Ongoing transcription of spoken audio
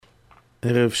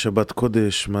ערב שבת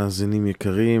קודש, מאזינים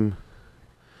יקרים,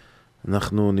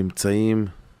 אנחנו נמצאים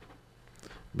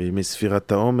בימי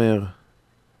ספירת העומר,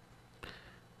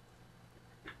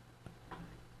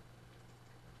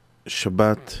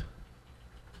 שבת,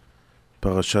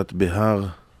 פרשת בהר.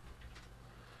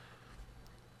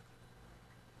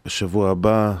 בשבוע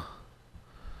הבא,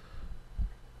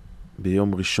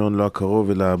 ביום ראשון לא הקרוב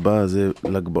אלא הבא, זה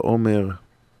ל"ג בעומר,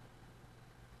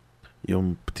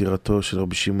 יום פטירתו של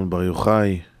רבי שמעון בר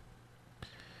יוחאי.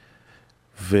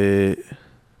 ואנחנו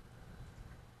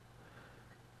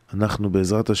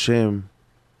בעזרת השם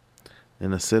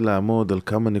ננסה לעמוד על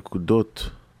כמה נקודות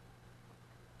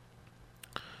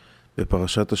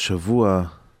בפרשת השבוע,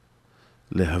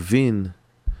 להבין,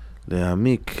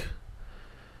 להעמיק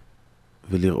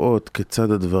ולראות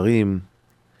כיצד הדברים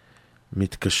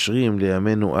מתקשרים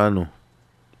לימינו אנו.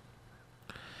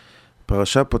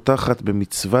 פרשה פותחת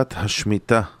במצוות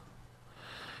השמיטה.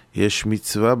 יש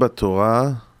מצווה בתורה,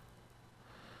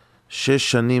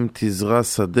 6 שנים תזרע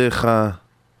שדיך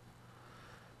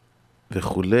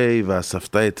וכולי,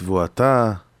 ואספת את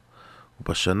תבואתה,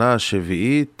 ובשנה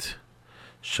השביעית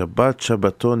שבת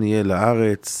שבתון יהיה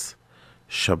לארץ,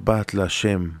 שבת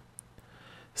להשם.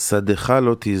 שדך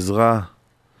לא תזרע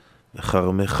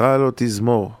וכרמך לא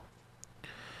תזמור.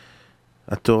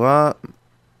 התורה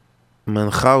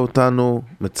מנחה אותנו,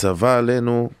 מצווה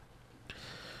עלינו,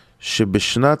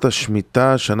 שבשנת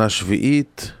השמיטה, שנה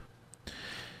שביעית,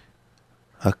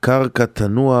 הקרקע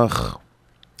תנוח,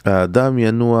 האדם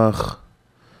ינוח,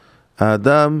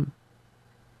 האדם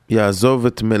יעזוב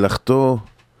את מלאכתו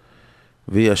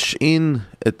וישעין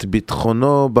את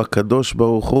ביטחונו בקדוש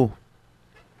ברוך הוא.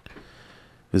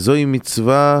 וזוהי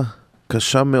מצווה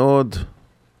קשה מאוד.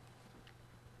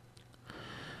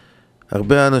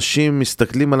 הרבה אנשים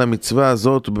מסתכלים על המצווה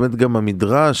הזאת, ובאמת גם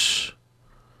המדרש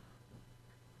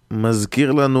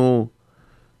מזכיר לנו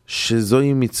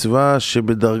שזוהי מצווה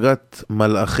שבדרגת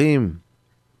מלאכים,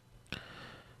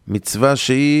 מצווה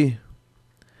שהיא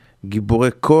גיבורי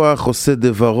כוח עושה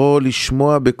דברו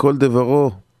לשמוע בכל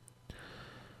דברו.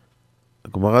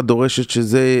 הגמרא דורשת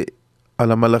שזה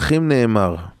על המלאכים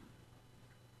נאמר.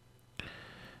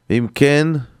 ואם כן,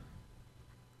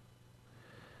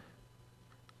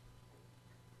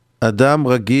 אדם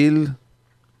רגיל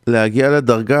להגיע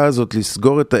לדרגה הזאת,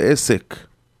 לסגור את העסק,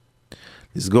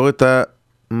 לסגור את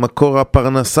מקור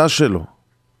הפרנסה שלו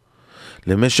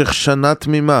למשך שנה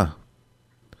תמימה,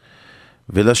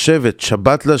 ולשבת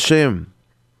שבת לשם,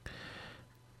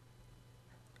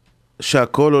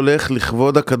 שהכל הולך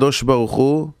לכבוד הקדוש ברוך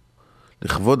הוא,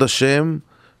 לכבוד השם,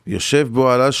 יושב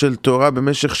באוהלה של תורה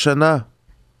במשך שנה.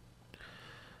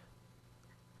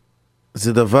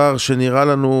 זה דבר שנראה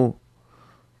לנו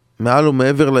מעל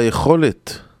ומעבר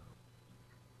ליכולת.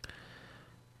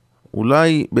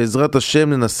 אולי בעזרת השם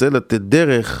ננסה לתת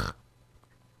דרך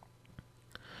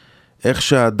איך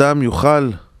שהאדם יוכל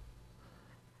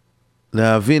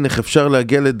להבין איך אפשר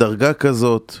להגיע לדרגה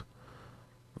כזאת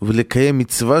ולקיים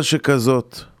מצווה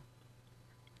שכזאת.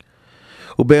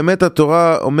 ובאמת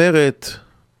התורה אומרת,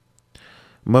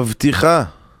 מבטיחה,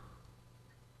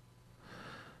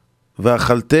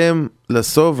 ואכלתם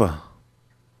לשובע.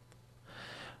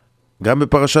 גם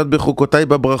בפרשת בחוקותיי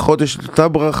בברכות יש אותה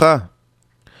ברכה,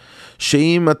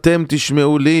 שאם אתם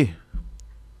תשמעו לי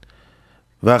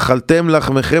ואכלתם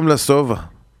לחמכם לשובע.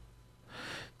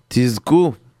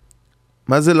 תזכו,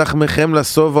 מה זה לחמכם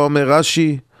לשובע? אומר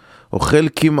רש"י, אוכל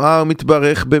כמעה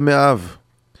ומתברך במאיו.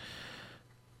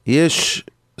 יש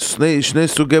שני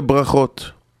סוגי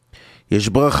ברכות. יש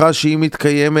ברכה שהיא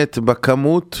מתקיימת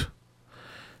בכמות,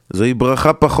 זוהי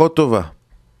ברכה פחות טובה.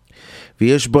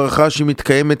 ויש ברכה שהיא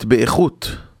מתקיימת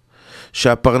באיכות,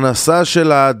 שהפרנסה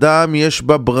של האדם יש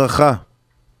בה ברכה.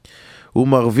 הוא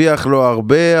מרוויח לו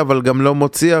הרבה, אבל גם לא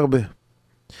מוציא הרבה.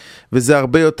 וזה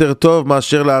הרבה יותר טוב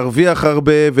מאשר להרוויח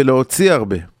הרבה ולהוציא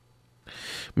הרבה.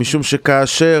 משום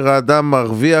שכאשר האדם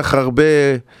מרוויח הרבה,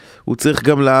 הוא צריך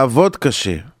גם לעבוד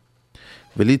קשה,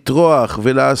 ולטרוח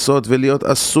ולעשות ולהיות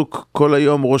עסוק כל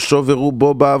היום ראשו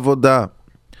ורובו בעבודה.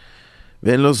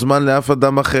 ואין לו זמן לאף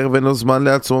אדם אחר, ואין לו זמן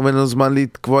לעצמו, ואין לו זמן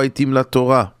לקבוע עיתים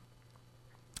לתורה.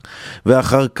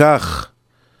 ואחר כך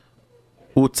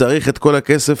הוא צריך את כל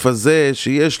הכסף הזה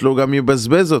שיש לו, גם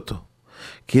יבזבז אותו,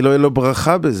 כי לא יהיה לו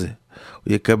ברכה בזה.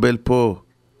 הוא יקבל פה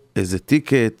איזה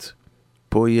טיקט,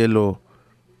 פה יהיה לו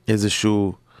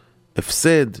איזשהו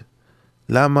הפסד.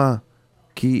 למה?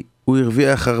 כי הוא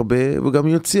הרוויח הרבה והוא גם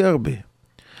יוציא הרבה.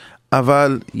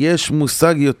 אבל יש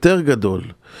מושג יותר גדול,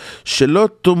 שלא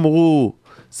תאמרו,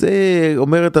 זה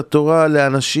אומרת התורה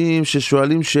לאנשים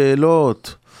ששואלים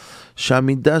שאלות,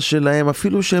 שהמידה שלהם,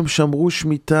 אפילו שהם שמרו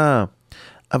שמיטה,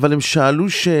 אבל הם שאלו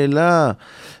שאלה,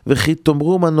 וכי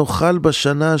תאמרו מה נאכל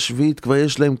בשנה השביעית, כבר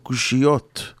יש להם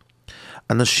קושיות.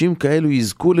 אנשים כאלו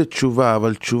יזכו לתשובה,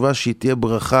 אבל תשובה שהיא תהיה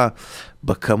ברכה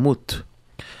בכמות.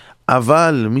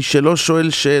 אבל מי שלא שואל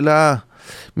שאלה,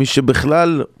 מי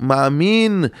שבכלל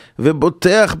מאמין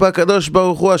ובוטח בקדוש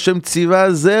ברוך הוא, השם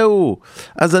ציווה זהו,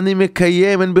 אז אני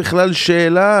מקיים, אין בכלל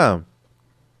שאלה.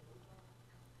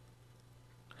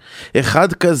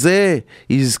 אחד כזה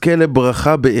יזכה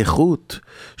לברכה באיכות,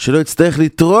 שלא יצטרך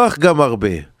לטרוח גם הרבה,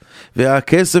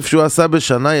 והכסף שהוא עשה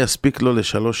בשנה יספיק לו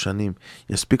ל3 שנים,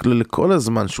 יספיק לו לכל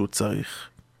הזמן שהוא צריך.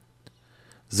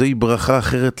 זוהי ברכה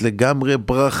אחרת לגמרי,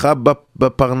 ברכה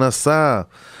בפרנסה,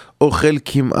 אוכל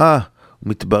כמעה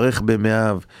ומתברך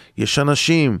במאיו. יש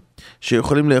אנשים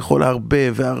שיכולים לאכול הרבה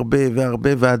והרבה והרבה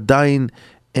ועדיין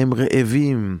הם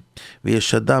רעבים,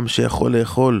 ויש אדם שיכול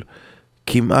לאכול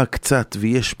כמעה קצת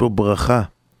ויש פה ברכה,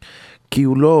 כי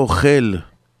הוא לא אוכל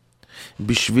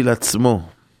בשביל עצמו,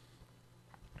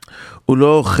 הוא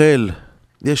לא אוכל.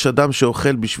 יש אדם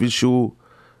שאוכל בשביל שהוא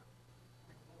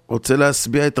רוצה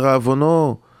להשביע את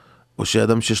רעבונו, או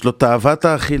שאדם שיש לו תאוות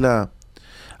האכילה.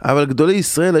 אבל גדולי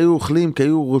ישראל היו אוכלים כי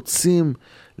היו רוצים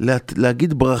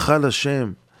להגיד ברכה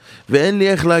לשם, ואין לי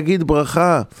איך להגיד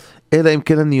ברכה אלא אם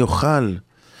כן אני אוכל.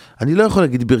 אני לא יכול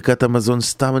להגיד ברכת המזון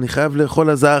סתם, אני חייב לאכול.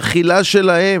 אז האכילה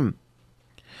שלהם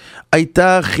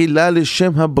הייתה אכילה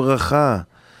לשם הברכה,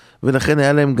 ולכן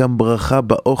היה להם גם ברכה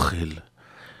באוכל.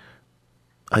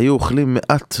 היו אוכלים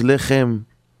מעט לחם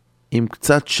עם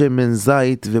קצת שמן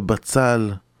זית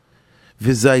ובצל,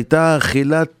 וזו הייתה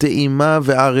אכילה טעימה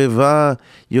וערבה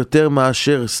יותר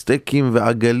מאשר סטייקים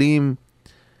ועגלים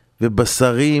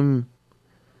ובשרים.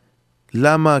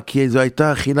 למה? כי זו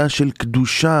הייתה אכילה של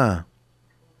קדושה,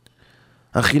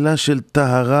 אכילה של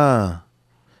טהרה.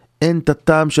 אין את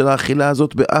הטעם של האכילה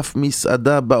הזאת באף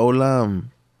מסעדה בעולם.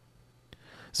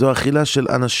 זו אכילה של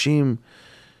אנשים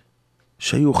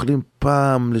שהיו אוכלים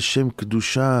פעם לשם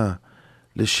קדושה,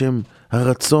 לשם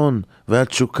הרצון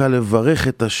והתשוקה לברך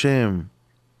את השם.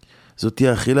 זאת היא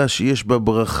האכילה שיש בה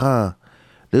ברכה.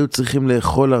 לא היו צריכים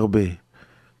לאכול הרבה,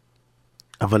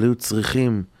 אבל היו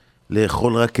צריכים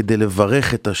לאכול רק כדי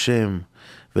לברך את השם,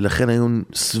 ולכן היו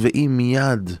שבעים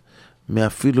מיד,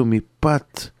 מאפילו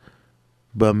מפת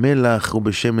במלח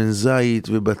ובשמן זית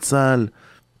ובצל,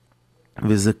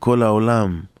 וזה כל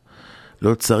העולם.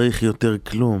 לא צריך יותר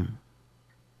כלום.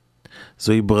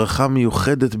 זוהי ברכה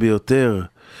מיוחדת ביותר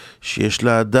שיש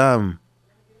לאדם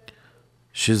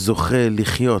שזוכה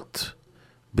לחיות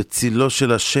בצילו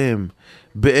של השם,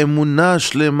 באמונה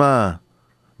שלמה,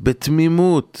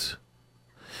 בתמימות,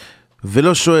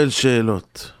 ולא שואל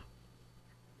שאלות.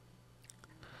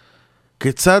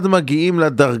 כיצד מגיעים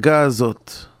לדרגה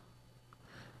הזאת?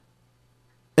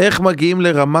 איך מגיעים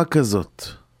לרמה כזאת?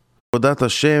 עבודת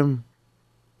השם.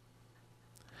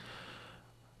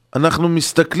 אנחנו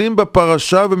מסתכלים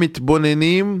בפרשה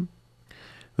ומתבוננים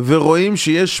ורואים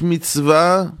שיש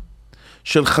מצווה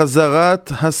של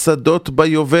חזרת השדות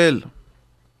ביובל.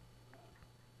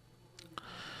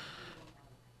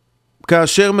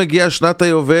 כאשר מגיעה שנת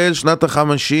היובל, שנת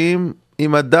ה-50,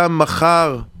 אם אדם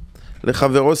מכר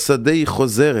לחברו שדה, היא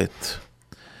חוזרת.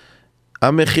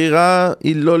 המחירה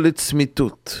היא לא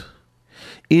לצמיתות,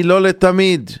 היא לא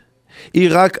לתמיד, היא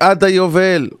רק עד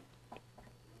היובל.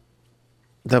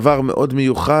 דבר מאוד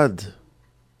מיוחד,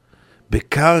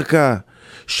 בקרקע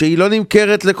שהיא לא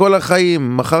נמכרת לכל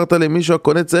החיים. מכרת למישהו,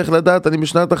 הקונה צריך לדעת, אני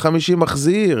בשנת ה-50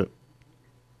 מחזיר.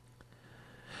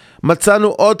 מצאנו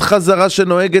עוד חזרה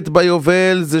שנוהגת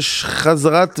ביובל, זה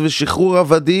חזרת ושחרור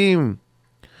עבדים,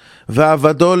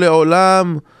 ועבדו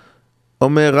לעולם,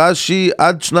 אומר רש"י,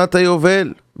 עד שנת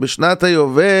היובל. בשנת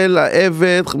היובל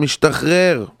העבד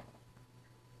משתחרר,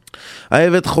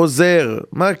 העבד חוזר.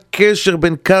 מה הקשר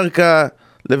בין קרקע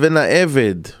לבין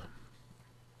העבד?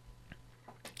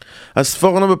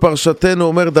 הספורנו בפרשתנו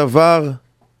אומר דבר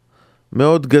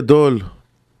מאוד גדול.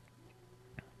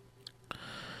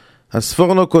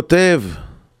 הספורנו כותב,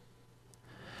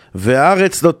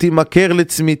 והארץ לא תימכר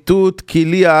לצמיתות, כי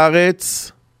לי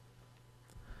הארץ.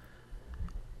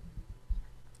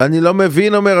 אני לא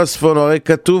מבין, אומר הספורנו, הרי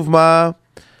כתוב מה?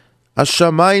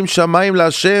 השמיים שמיים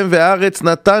להשם והארץ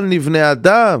נתן לבני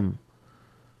אדם.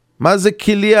 מה זה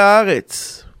כי לי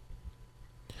הארץ?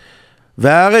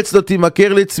 והארץ לא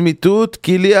תימכר לצמיתות,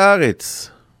 כי לי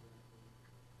הארץ.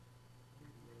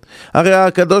 הרי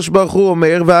הקדוש ברוך הוא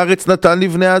אומר, והארץ נתן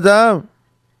לבני אדם.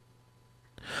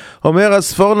 אומר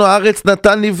הספורנו, הארץ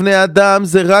נתן לבני אדם,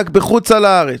 זה רק בחוץ על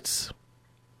הארץ.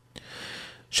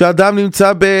 שאדם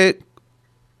נמצא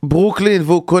בברוקלין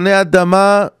והוא קונה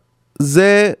אדמה,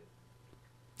 זה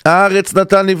הארץ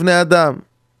נתן לבני אדם.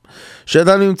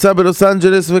 שאדם נמצא בלוס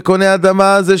אנג'לס וקונה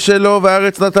אדמה, זה שלו,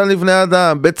 והארץ נתן לבני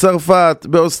אדם, בצרפת,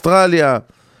 באוסטרליה,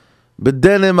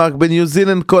 בדנמרק, בניו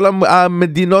זילנד, כל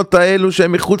המדינות האלו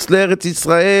שהן מחוץ לארץ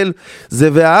ישראל, זה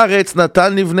והארץ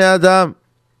נתן לבני אדם.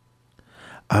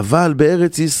 אבל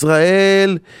בארץ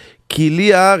ישראל, כי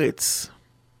לי הארץ,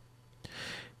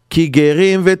 כי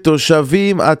גרים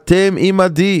ותושבים אתם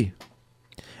עמדי.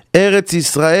 ארץ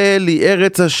ישראל היא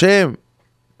ארץ השם,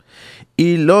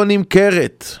 היא לא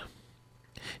נמכרת,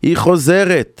 היא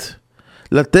חוזרת.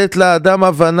 לתת לאדם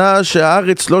הבנה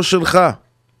שהארץ לא שלך,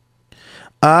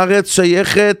 הארץ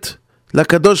שייכת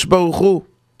לקדוש ברוך הוא.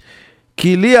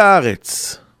 כי לי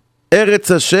הארץ,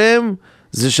 ארץ השם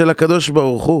זה של הקדוש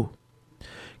ברוך הוא.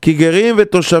 כי גרים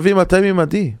ותושבים אתם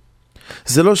עמדי.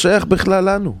 זה לא שייך בכלל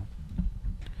לנו.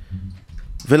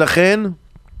 ולכן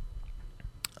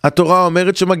התורה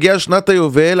אומרת שמגיעה שנת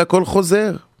היובל, הכל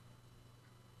חוזר.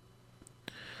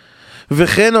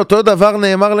 וכן אותו דבר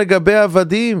נאמר לגבי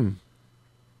עבדים.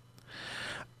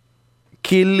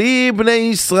 כי לי בני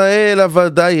ישראל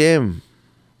עבדי הם.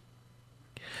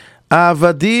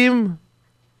 העבדים,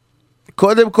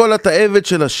 קודם כל אתה עבד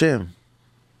של השם.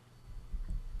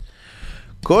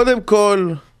 קודם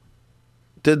כל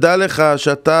תדע לך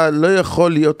שאתה לא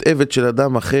יכול להיות עבד של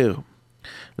אדם אחר.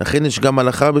 לכן יש גם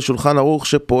הלכה בשולחן ערוך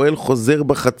שפועל חוזר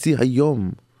בחצי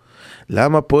היום.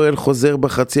 למה פועל חוזר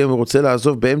בחצי היום? הוא רוצה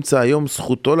לעזוב באמצע היום,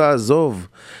 זכותו לעזוב.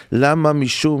 למה?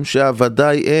 משום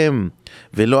שעבדי הם,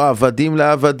 ולא עבדים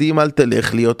לעבדים. אל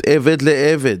תלך להיות עבד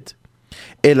לעבד,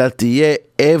 אלא תהיה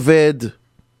עבד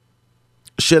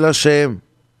של השם.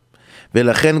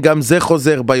 ולכן גם זה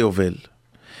חוזר ביובל.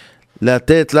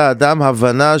 לתת לאדם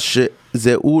הבנה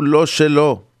שזהו לא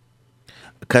שלו.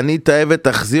 קנית עבד,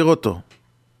 תחזיר אותו.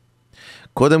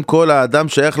 קודם כל האדם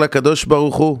שייך לקדוש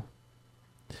ברוך הוא.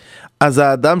 אז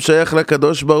האדם שייך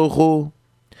לקדוש ברוך הוא,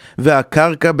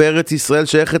 והקרקע בארץ ישראל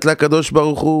שייכת לקדוש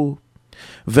ברוך הוא,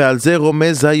 ועל זה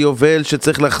רומז היובל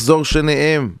שצריך לחזור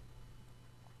שניהם.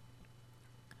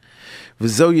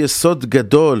 וזהו יסוד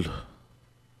גדול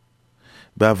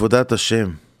בעבודת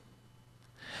השם.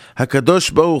 הקדוש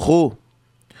ברוך הוא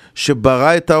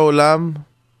שברא את העולם,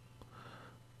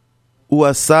 הוא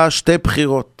עשה שתי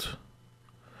בחירות.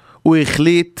 הוא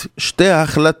החליט שתי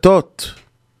החלטות.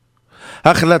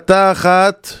 החלטה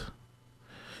אחת,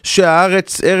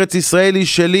 שהארץ, ארץ ישראל היא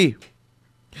שלי.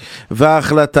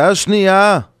 וההחלטה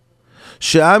השנייה,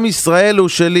 שעם ישראל הוא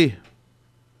שלי.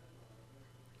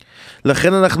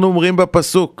 לכן אנחנו אומרים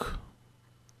בפסוק,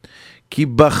 כי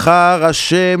בחר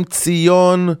השם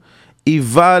ציון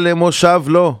היווה למושב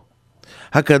לו.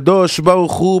 הקדוש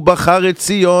ברוך הוא בחר את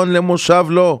ציון למושב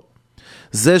לו.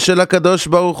 זה של הקדוש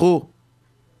ברוך הוא.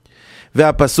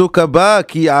 והפסוק הבא,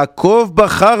 כי יעקב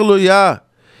בחר לו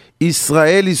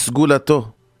ישראל היא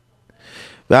סגולתו.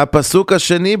 והפסוק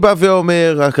השני בא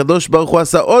ואומר, הקדוש ברוך הוא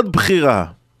עשה עוד בחירה.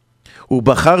 הוא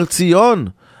בחר ציון,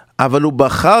 אבל הוא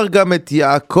בחר גם את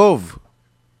יעקב.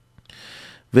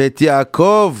 ואת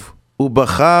יעקב הוא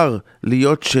בחר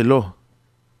להיות שלו.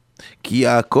 כי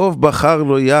יעקב בחר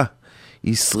לו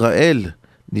ישראל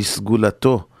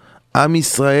לסגולתו. עם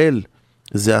ישראל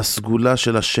זה הסגולה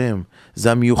של השם,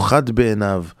 זה המיוחד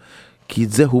בעיניו, כי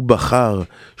את זה הוא בחר.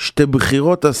 שתי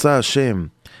בחירות עשה השם,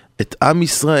 את עם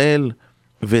ישראל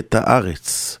ואת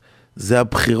הארץ. זה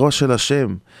הבחירה של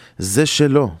השם, זה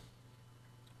שלו.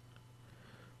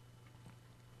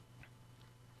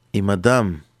 אם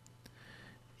אדם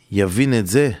יבין את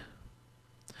זה,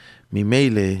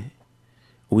 ממילא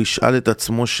הוא ישאל את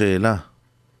עצמו שאלה.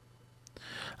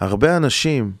 הרבה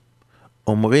אנשים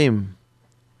אומרים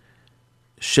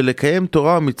שלקיים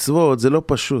תורה ומצוות זה לא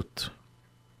פשוט.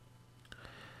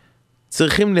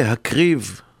 צריכים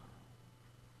להקריב.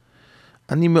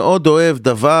 אני מאוד אוהב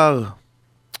דבר,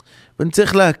 ואני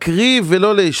צריך להקריב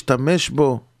ולא להשתמש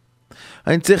בו.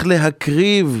 אני צריך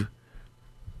להקריב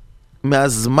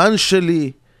מהזמן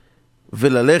שלי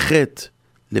וללכת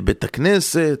לבית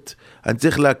הכנסת. אני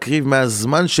צריך להקריב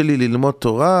מהזמן שלי ללמוד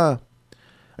תורה.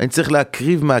 אני צריך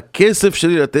להקריב מהכסף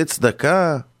שלי לתת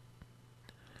צדקה.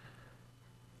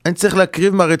 אני צריך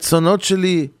להקריב מהרצונות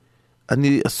שלי.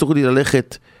 אסור לי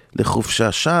ללכת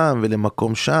לחופשה שם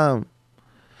ולמקום שם.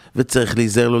 וצריך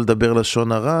להיזהר לא לדבר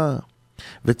לשון הרע.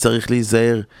 וצריך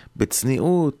להיזהר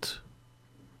בצניעות.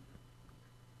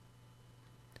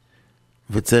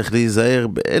 וצריך להיזהר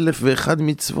באלף ואחד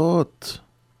מצוות.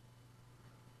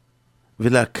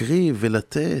 ולהקריב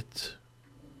ולתת.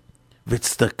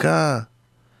 וצדקה.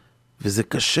 וזה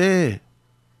קשה.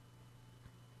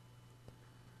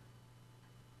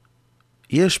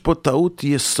 יש פה טעות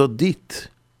יסודית.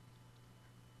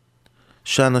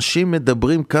 שאנשים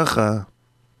מדברים ככה,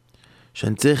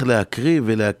 שאני צריך להקריב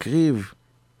ולהקריב.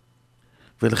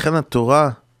 ולכן התורה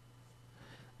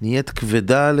נהיית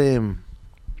כבדה עליהם,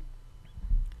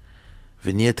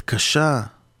 ונהיית קשה,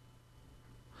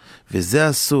 וזה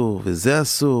אסור, וזה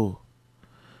אסור,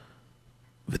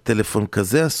 וטלפון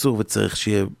כזה אסור, וצריך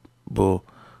שיהיה בו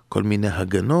כל מיני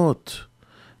הגנות.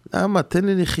 למה? תן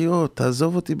לי לחיות,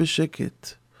 תעזוב אותי בשקט.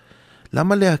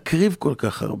 למה להקריב כל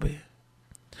כך הרבה?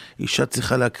 אישה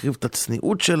צריכה להקריב את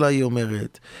הצניעות שלה, היא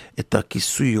אומרת, את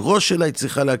הכיסוי ראש שלה היא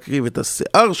צריכה להקריב, את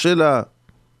השיער שלה.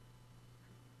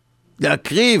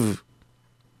 להקריב,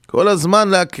 כל הזמן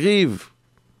להקריב.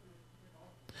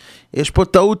 יש פה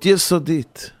טעות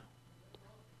יסודית.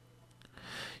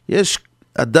 יש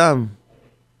אדם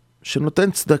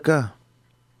שנותן צדקה.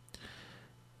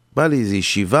 בא לי איזו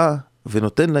ישיבה,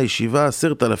 ונותן לישיבה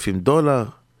 $10,000,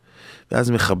 ואז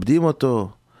מכבדים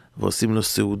אותו, ועושים לו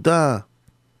סעודה,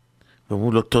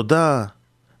 ואומרים לו תודה,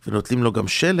 ונותנים לו גם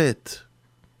שלט.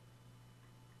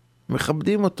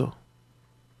 מכבדים אותו.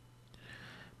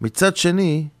 מצד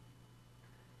שני,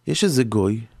 יש איזה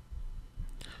גוי,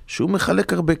 שהוא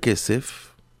מחלק הרבה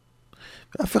כסף,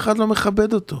 ואף אחד לא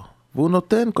מכבד אותו. והוא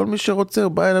נותן, כל מי שרוצה,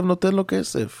 הוא בא אליו נותן לו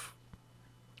כסף.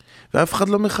 ואף אחד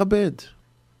לא מכבד.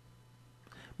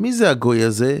 מי זה הגוי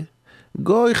הזה?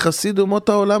 גוי חסיד אומות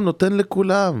העולם, נותן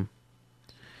לכולם.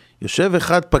 יושב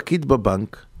אחד פקיד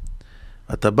בבנק,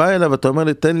 אתה בא אליו, אתה אומר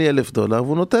לי, תן לי $1,000,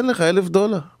 והוא נותן לך $1,000.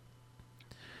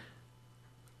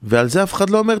 ועל זה אף אחד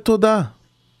לא אומר תודה.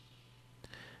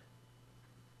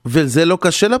 וזה לא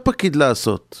קשה לפקיד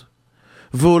לעשות.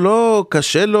 והוא לא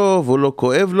קשה לו, והוא לא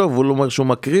כואב לו, והוא לא אומר שהוא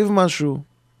מקריב משהו.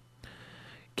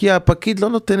 כי הפקיד לא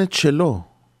נותן את שלו.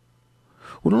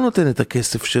 הוא לא נותן את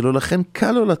הכסף שלו, לכן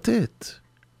קל לו לתת.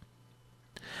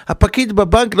 הפקיד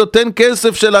בבנק נותן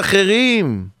כסף של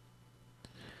אחרים.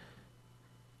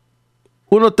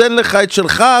 הוא נותן לך את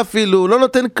שלך אפילו, הוא לא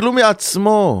נותן כלום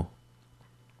מעצמו.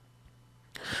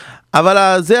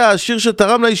 אבל זה העשיר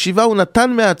שתרם לישיבה, הוא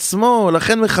נתן מעצמו,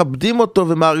 לכן מכבדים אותו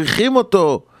ומעריכים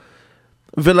אותו,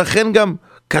 ולכן גם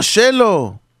קשה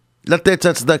לו לתת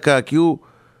הצדקה, כי הוא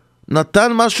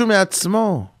נתן משהו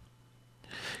מעצמו.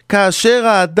 כאשר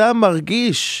האדם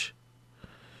מרגיש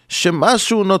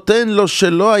שמשהו נותן לו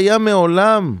שלא היה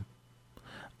מעולם,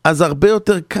 אז הרבה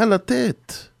יותר קל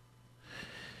לתת.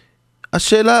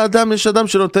 השאלה, יש אדם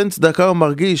שנותן צדקה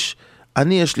ומרגיש,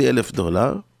 אני יש לי $1,000,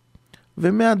 $100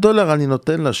 אני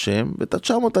נותן לשם, ואת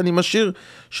 900 אני משאיר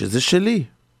שזה שלי.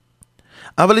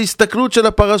 אבל ההסתכלות של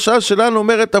הפרשה שלנו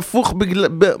אומרת הפוך,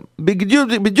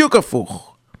 בדיוק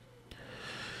הפוך.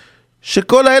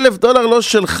 שכל $1,000 לא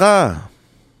שלך,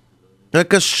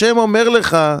 רק השם אומר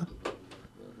לך,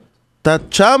 את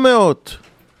 900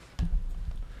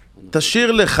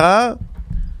 תשאיר לך,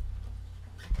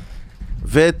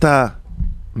 ואת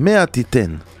 100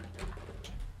 תיתן.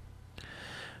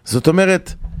 זאת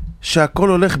אומרת, שהכל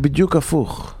הולך בדיוק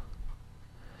הפוך.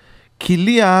 כי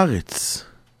לי הארץ,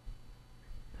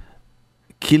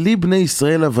 כי לי בני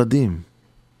ישראל עבדים.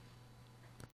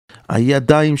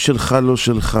 הידיים שלך לא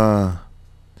שלך,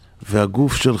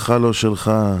 והגוף שלך לא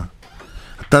שלך.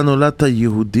 אתה נולדת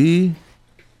יהודי,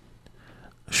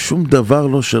 שום דבר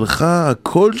לא שלך,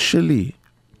 הכל שלי.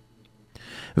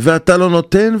 ואתה לא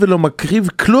נותן ולא מקריב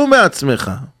כלום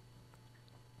מעצמך.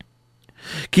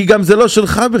 כי גם זה לא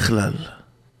שלך בכלל.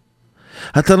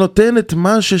 אתה נותן את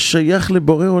מה ששייך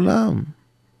לבורא עולם.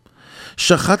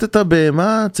 שחטת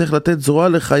בהמה, צריך לתת זרוע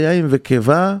לחיים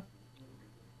וקיבה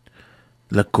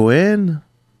לכהן.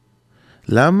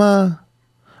 למה?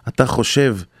 אתה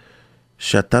חושב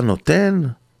שאתה נותן,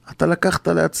 אתה לקחת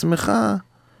לעצמך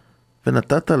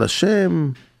ונתת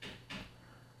לשם.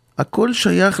 הכל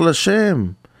שייך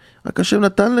לשם, רק השם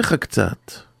נתן לך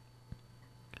קצת.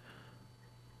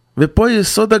 ופה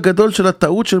יסוד הגדול של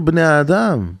הטעות של בני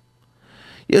האדם.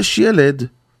 יש ילד,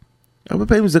 הרבה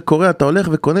פעמים זה קורה, אתה הולך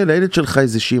וקונה לילד שלך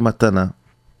איזושהי מתנה.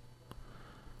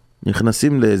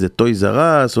 נכנסים לאיזה טוי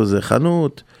זרס או איזה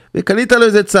חנות, וקנית לו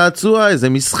איזה צעצוע, איזה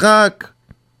משחק,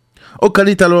 או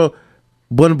קנית לו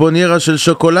בונבוניירה של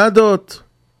שוקולדות,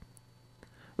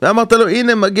 ואמרת לו,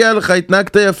 הנה מגיע לך,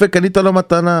 התנהגת יפה, קנית לו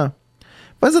מתנה.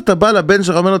 ואז אתה בא לבן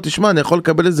שלך, אומר לו, תשמע, אני יכול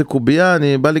לקבל איזה קובייה,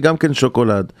 בא לי גם כן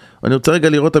שוקולד, אני רוצה רגע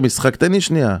לראות את המשחק, תן לי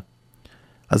שנייה.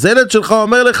 אז הילד שלך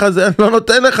אומר לך, זה אני לא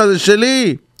נותן לך, זה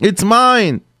שלי, it's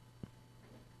mine.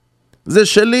 זה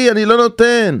שלי, אני לא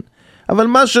נותן. אבל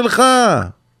מה שלך?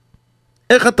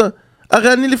 איך אתה?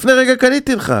 הרי אני לפני רגע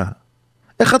קניתי לך.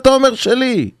 איך אתה אומר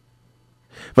שלי?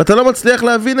 ואתה לא מצליח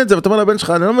להבין את זה, ואתה אומר לבן שלך,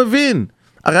 אני לא מבין.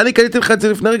 הרי אני קניתי לך את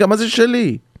זה לפני רגע, מה זה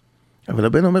שלי? אבל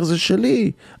הבן אומר, זה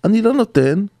שלי, אני לא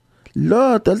נותן.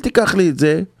 לא, אל תיקח לי את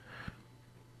זה.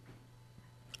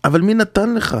 אבל מי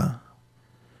נתן לך?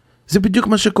 זה בדיוק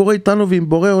מה שקורה איתנו ועם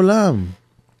בורא עולם.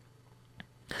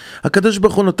 הקדוש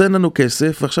ברוך הוא נותן לנו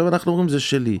כסף, ועכשיו אנחנו אומרים זה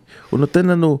שלי. הוא נותן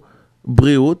לנו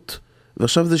בריאות,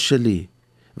 ועכשיו זה שלי.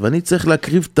 ואני צריך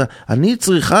להקריב אני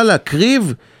צריכה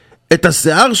להקריב את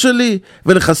השיער שלי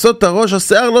ולחסות את הראש.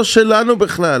 השיער לא שלנו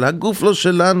בכלל, הגוף לא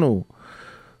שלנו.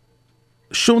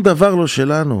 שום דבר לא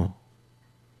שלנו.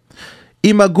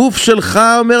 אם הגוף שלך,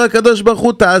 אומר הקדוש ברוך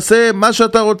הוא, תעשה מה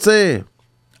שאתה רוצה,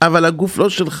 אבל הגוף לא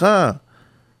שלך,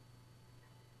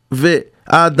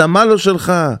 והאדמה לא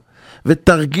שלך,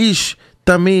 ותרגיש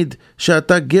תמיד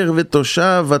שאתה גר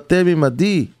ותושב, אתם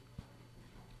עמדי.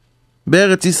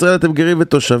 בארץ ישראל אתם גרים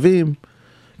ותושבים,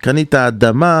 קנית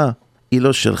האדמה, היא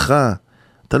לא שלך.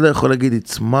 אתה לא יכול להגיד,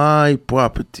 it's my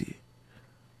property,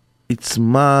 it's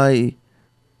my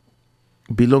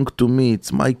belong to me,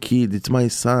 it's my kid, it's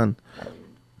my son.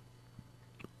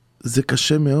 זה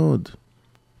קשה מאוד.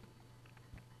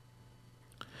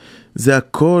 זה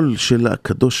הכל של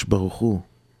הקדוש ברוך הוא.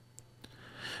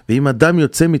 ואם אדם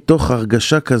יוצא מתוך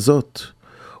הרגשה כזאת,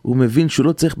 הוא מבין שהוא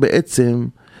לא צריך בעצם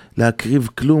להקריב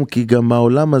כלום, כי גם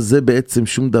העולם הזה בעצם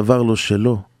שום דבר לא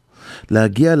שלו.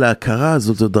 להגיע להכרה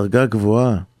הזאת זו דרגה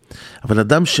גבוהה. אבל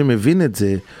אדם שמבין את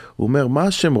זה, הוא אומר, מה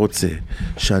השם רוצה?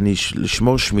 שאני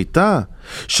לשמור שמיטה?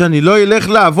 שאני לא אלך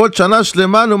לעבוד שנה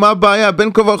שלמה? נו, מה הבעיה?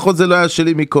 בין כה וכה זה לא היה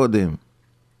שלי מקודם.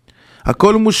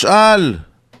 הכל מושאל,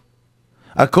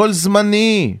 הכל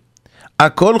זמני,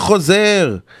 הכל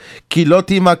חוזר, כי לא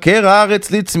תימכר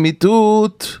הארץ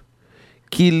לצמיתות,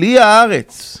 כי לי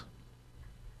הארץ.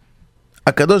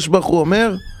 הקדוש ברוך הוא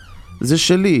אומר, זה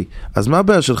שלי. אז מה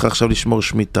הבעיה שלך עכשיו לשמור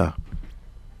שמיטה?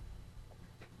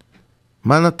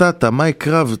 מה נתת? מה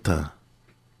הקרבת?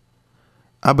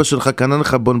 אבא שלך קנה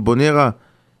לך בונבוניירה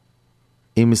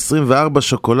עם 24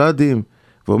 שוקולדים,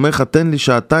 ואומר לך, תן לי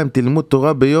שעתיים, תלמוד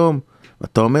תורה ביום,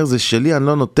 ואתה אומר, זה שלי, אני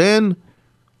לא נותן,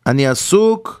 אני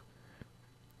עסוק,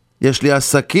 יש לי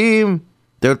עסקים,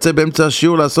 אתה יוצא באמצע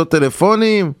השיעור לעשות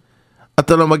טלפונים,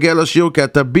 אתה לא מגיע לשיעור כי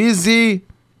אתה ביזי.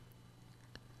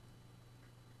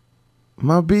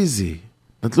 מה ביזי?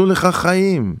 נתנו לך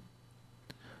חיים.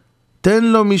 תן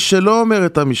לו משלו,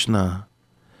 אומרת המשנה.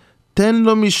 תן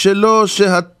לו משלו,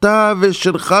 שאתה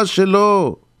ושלך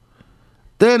שלו.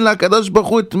 תן לקדוש ברוך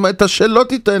הוא את השלו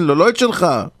תיתן לו, לא את שלך.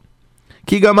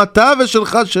 כי גם אתה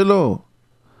ושלך שלו.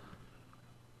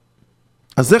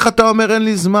 אז איך אתה אומר אין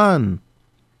לי זמן?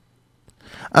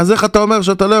 אז איך אתה אומר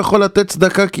שאתה לא יכול לתת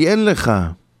צדקה כי אין לך?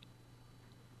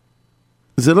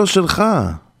 זה לא שלך.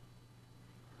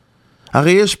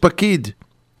 הרי יש פקיד,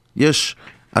 יש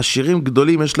עשירים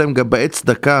גדולים, יש להם גבאי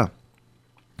צדקה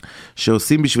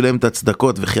שעושים בשבילם את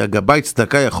הצדקות, וכי הגבאי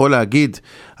צדקה יכול להגיד,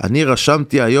 אני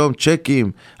רשמתי היום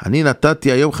צ'קים, אני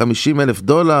נתתי היום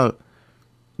 $50,000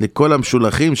 לכל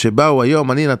המשולחים שבאו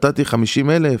היום, אני נתתי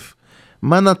 50,000.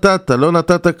 מה נתת? לא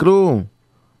נתת כלום.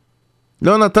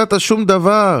 לא נתת שום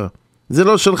דבר. זה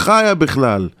לא שלך היה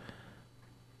בכלל.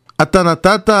 אתה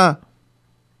נתת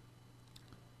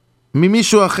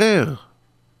ממישהו אחר.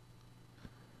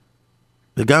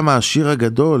 וגם העשיר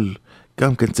הגדול,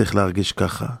 גם כן צריך להרגיש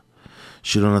ככה.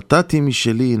 שלא נתתי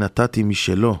משלי, נתתי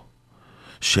משלו.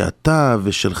 שאתה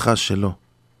ושלך שלו.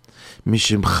 מי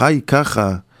שחי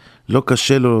ככה, לא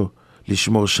קשה לו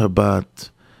לשמור שבת,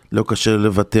 לא קשה לו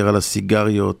לוותר על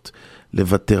הסיגריות,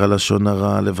 לוותר על לשון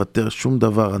הרע, לוותר שום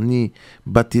דבר. אני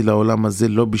באתי לעולם הזה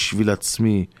לא בשביל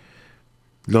עצמי,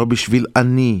 לא בשביל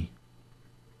אני.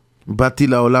 באתי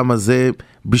לעולם הזה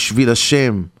בשביל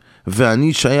השם,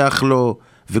 ואני שייך לו,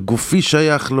 וגופי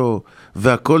שייך לו,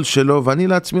 והכל שלו, ואני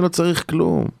לעצמי לא צריך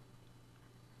כלום.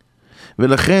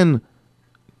 ולכן,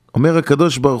 אומר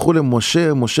הקדוש ברוך הוא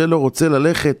למשה, משה לא רוצה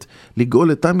ללכת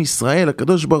לגאול את עם ישראל,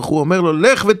 הקדוש ברוך הוא אומר לו,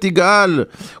 לך ותגאל.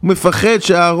 הוא מפחד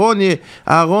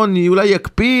שהארון אולי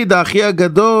יקפיד, האחי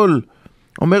הגדול.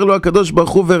 אומר לו הקדוש ברוך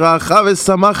הוא, ורעך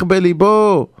ושמח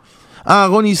בליבו.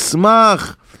 הארון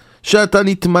ישמח שאתה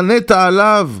נתמנית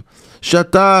עליו,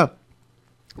 שאתה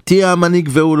תהיה המנהיג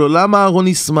והוא לו. למה הארון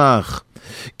ישמח?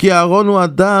 כי הארון הוא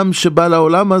אדם שבא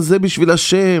לעולם הזה בשביל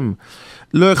השם.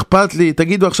 לא אכפת לי,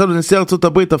 תגידו עכשיו לנשיא ארצות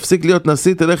הברית, תפסיק להיות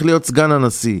נשיא, תלך להיות סגן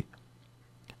הנשיא.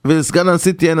 ולסגן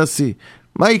הנשיא תהיה נשיא.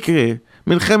 מה יקרה?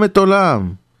 מלחמת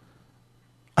עולם.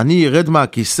 אני ירד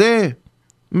מהכיסא?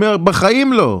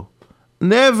 בחיים לא.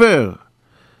 never.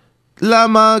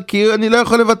 למה? כי אני לא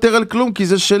יכול לוותר על כלום, כי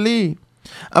זה שלי.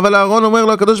 אבל הארון אומר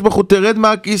לו, הקדוש ברוך הוא, תרד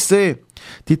מהכיסא.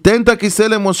 תיתן את הכיסא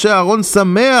למשה. הארון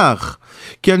שמח.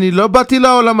 כי אני לא באתי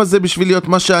לעולם הזה בשביל להיות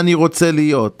מה שאני רוצה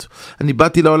להיות. אני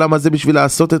באתי לעולם הזה בשביל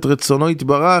לעשות את רצונו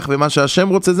יתברך, ומה שהשם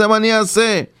רוצה זה מה אני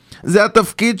אעשה. זה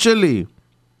התפקיד שלי.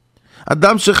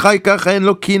 אדם שחי ככה אין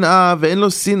לו קנאה ואין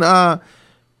לו שנאה.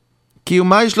 כי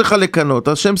מה יש לך לקנות?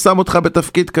 השם שם אותך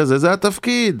בתפקיד כזה, זה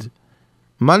התפקיד.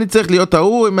 מה אני צריך להיות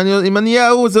ההוא? אם אני אהיה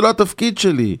ההוא, זה לא התפקיד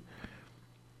שלי.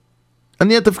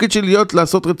 התפקיד שלי להיות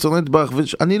לעשות רצונו יתברך,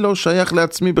 ואני לא שייך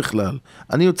לעצמי בכלל.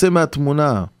 אני יוצא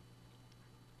מהתמונה.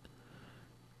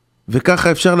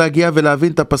 וככה אפשר להגיע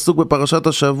ולהבין את הפסוק בפרשת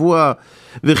השבוע,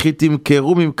 וכי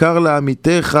תמכרו ממכר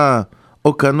לעמיתך,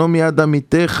 או קנו מיד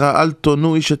עמיתך, אל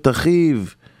תונו איש את אחיו.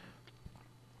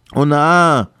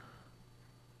 הונאה.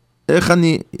 איך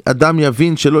אדם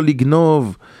יבין שלא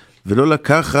לגנוב, ולא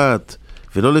לקחת,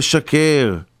 ולא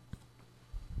לשקר?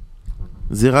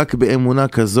 זה רק באמונה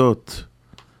כזאת.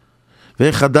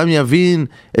 ואיך אדם יבין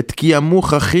את כי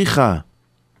ימוך אחיך?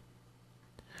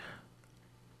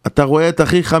 אתה רואה את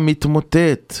אחיך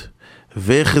מתמוטט,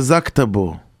 והחזקת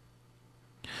בו.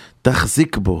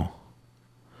 תחזיק בו.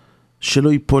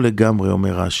 שלא ייפול לגמרי,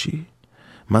 אומר רש"י.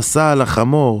 מסע על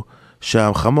החמור,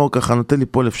 שהחמור ככה נוטה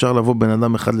ליפול, אפשר לבוא בן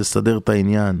אדם אחד לסדר את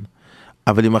העניין.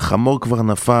 אבל אם החמור כבר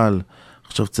נפל,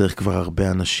 עכשיו צריך כבר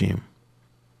הרבה אנשים.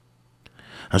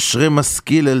 אשרי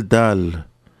משכיל אל דל.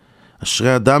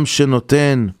 אשרי אדם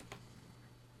שנותן.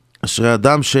 אשרי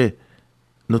אדם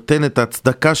שנותן את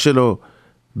הצדקה שלו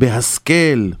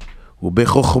בהשכל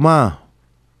ובחוכמה.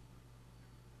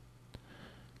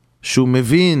 שהוא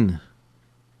מבין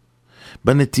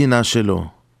בנתינה שלו.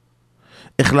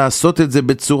 איך לעשות את זה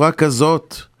בצורה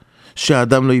כזאת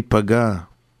שהאדם לא ייפגע.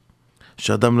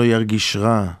 שהאדם לא ירגיש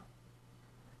רע.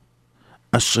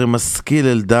 אשרי משכיל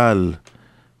אל דל.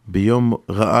 ביום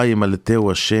רעה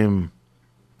ימלטהו השם.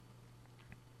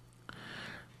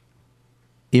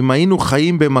 אם היינו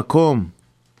חיים במקום,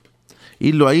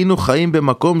 אילו היינו חיים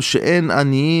במקום שאין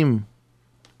עניים,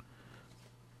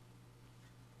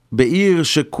 בעיר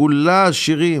שכולה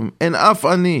עשירים, אין אף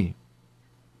עני,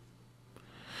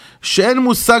 שאין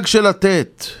מושג של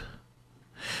לתת,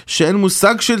 שאין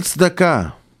מושג של צדקה,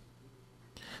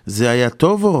 זה היה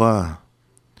טוב או רע?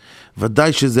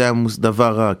 ודאי שזה היה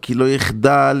דבר רע, כי לא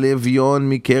יחדל אביון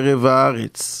מקרב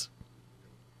הארץ.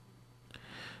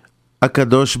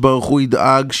 הקדוש ברוך הוא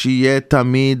ידאג שיהיה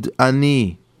תמיד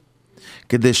עני,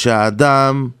 כדי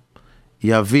שהאדם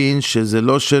יבין שזה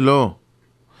לא שלו,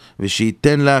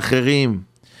 ושייתן לאחרים,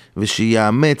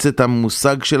 ושיאמץ את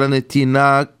המושג של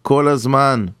הנתינה כל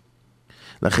הזמן.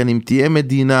 לכן אם תהיה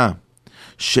מדינה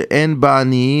שאין בה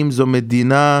עניים, זו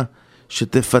מדינה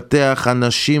שתפתח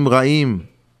אנשים רעים,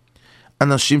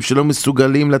 אנשים שלא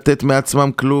מסוגלים לתת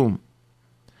מעצמם כלום.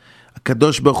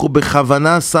 הקדוש ברוך הוא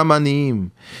בכוונה שם עניים,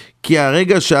 כי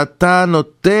הרגע שאתה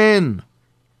נותן,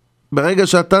 ברגע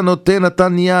שאתה נותן, אתה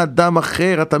נהיה אדם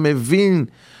אחר, אתה מבין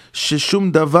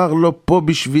ששום דבר לא פה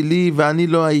בשבילי ואני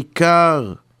לא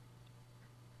העיקר.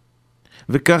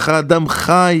 וככה אדם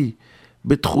חי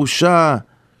בתחושה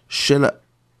של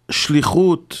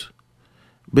שליחות,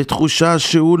 בתחושה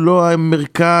שהוא לא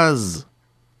המרכז,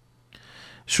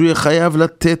 שהוא יהיה חייב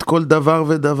לתת כל דבר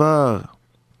ודבר,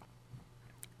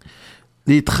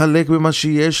 להתחלק במה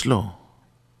שיש לו.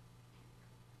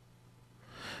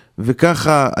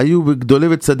 וככה היו בגדולי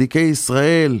וצדיקי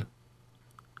ישראל,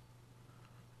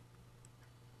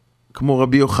 כמו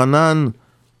רבי יוחנן,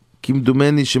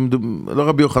 כמדומני, לא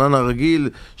רבי יוחנן הרגיל,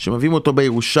 שמביאים אותו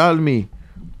בירושלמי,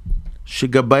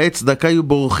 שגבאי צדקה היו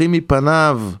בורחים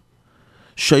מפניו,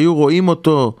 שהיו רואים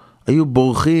אותו, היו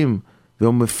בורחים,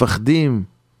 והם מפחדים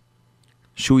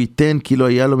שהוא ייתן כי לא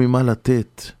היה לו ממה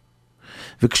לתת.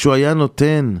 וכשהוא היה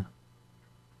נותן,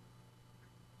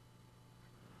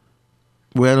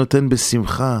 הוא היה נותן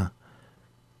בשמחה,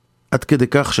 עד כדי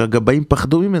כך שהגבאים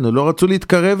פחדו ממנו, לא רצו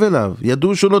להתקרב אליו,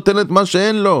 ידעו שהוא נותן את מה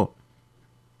שאין לו.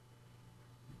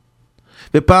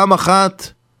 ופעם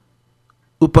אחת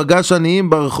הוא פגש עניים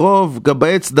ברחוב,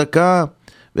 גבאי צדקה,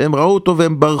 והם ראו אותו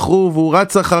והם ברחו, והוא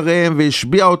רץ אחריהם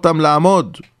והשביע אותם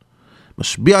לעמוד.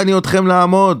 משביע אני אתכם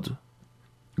לעמוד,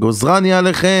 גוזרני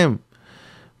עליכם.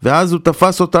 ואז הוא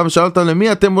תפס אותם ושאל אותם,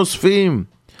 למי אתם אוספים?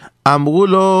 אמרו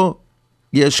לו,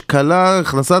 יש קלה,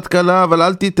 הכנסת קלה, אבל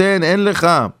אל תיתן, אין לך.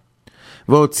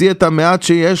 והוציא את המעט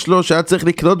שיש לו, שהיה צריך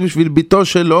לקנות בשביל ביתו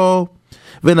שלו,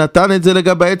 ונתן את זה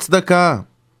לגבי צדקה.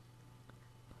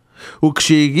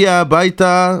 וכשהגיע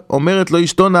הביתה, אומרת לו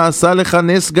אשתו, נעשה לך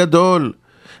נס גדול,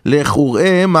 לך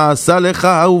וראה מה עשה לך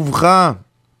אהובך.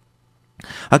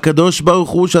 הקדוש ברוך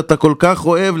הוא שאתה כל כך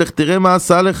אוהב, לך תראה מה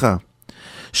עשה לך.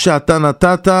 שאתה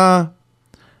נתת,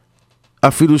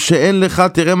 אפילו שאין לך,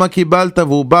 תראה מה קיבלת.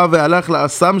 והוא בא והלך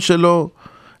לאסם שלו,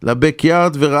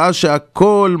 לבקיארד, וראה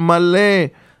שהכל מלא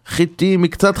חיטים,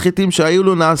 מקצת חיטים שהיו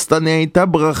לו נהייתה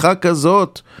ברכה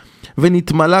כזאת,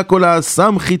 ונתמלא כל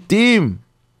האסם חיטים.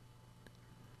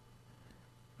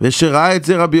 ושראה את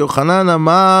זה רבי יוחנן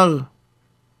אמר,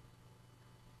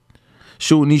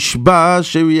 שהוא נשבע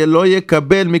שהוא לא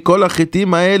יקבל מכל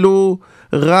החיטים האלו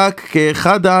רק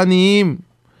כאחד העניים.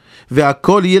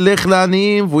 והכל ילך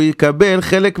לעניים, והוא יקבל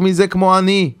חלק מזה כמו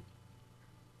עני.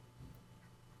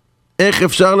 איך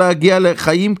אפשר להגיע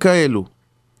לחיים כאלו?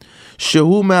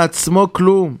 שהוא מעצמו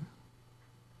כלום.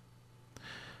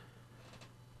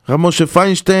 רב משה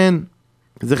פיינשטיין,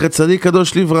 זכר צדיק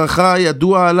קדוש לברכה,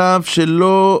 ידוע עליו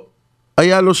שלא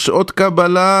היה לו שעות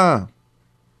קבלה.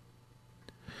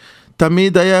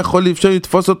 תמיד היה יכול אפשר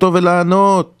לתפוס אותו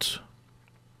ולענות.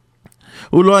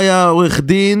 הוא לא היה עורך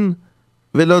דין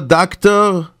ולא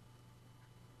דוקטור.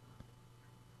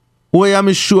 הוא היה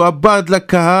משועבד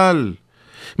לקהל,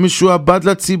 משועבד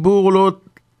לציבור, לא,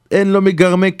 אין לו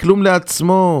מגרמי כלום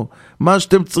לעצמו. מה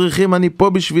שאתם צריכים, אני פה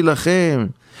בשבילכם.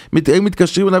 הם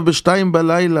מתקשרים אליו ב2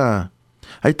 בלילה.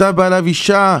 הייתה באה אליו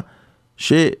אישה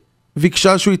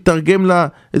שביקשה שהוא יתרגם לה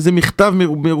איזה מכתב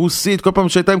מרוסית. כל פעם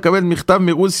שהייתה מקבלת מכתב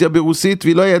מרוסיה ברוסית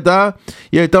והיא לא ידעה,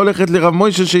 היא הייתה הולכת לרב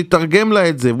מוישה שיתרגם לה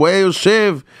את זה, והוא היה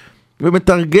יושב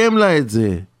ומתרגם לה את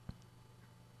זה.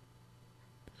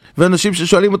 ואנשים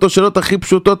ששואלים אותו שאלות הכי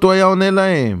פשוטות הוא היה עונה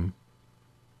להם,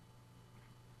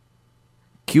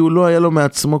 כי הוא לא היה לו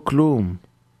מעצמו כלום,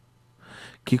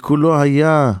 כי כולו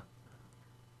היה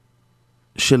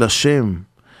של השם.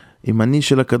 אם אני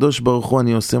של הקדוש ברוך הוא,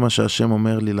 אני עושה מה שהשם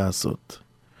אומר לי לעשות.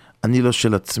 אני לא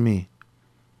של עצמי.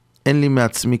 אין לי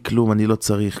מעצמי כלום, אני לא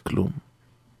צריך כלום.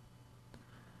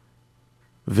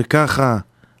 וככה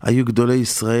היו גדולי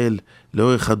ישראל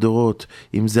לאורך הדורות,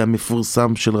 אם זה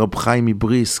המפורסם של רב חיים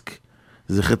מבריסק,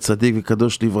 זכר צדיק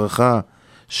וקדוש לברכה,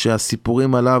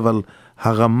 שהסיפורים עליו על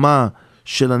הרמה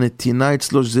של הנתינה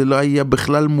אצלו, שזה לא היה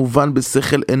בכלל מובן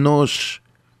בשכל אנוש.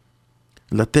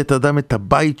 לתת אדם את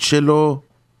הבית שלו,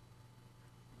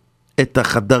 את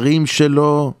החדרים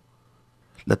שלו,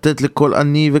 לתת לכל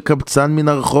עני וקבצן מן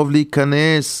הרחוב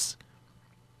להיכנס,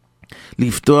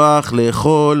 לפתוח,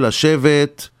 לאכול,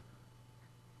 לשבת.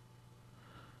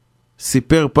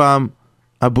 סיפר פעם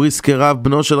הבריסקר רב,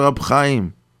 בנו של רב חיים,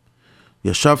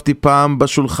 ישבתי פעם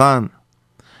בשולחן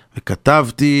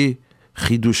וכתבתי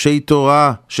חידושי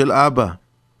תורה של אבא,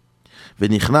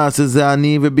 ונכנס איזה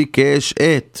עני וביקש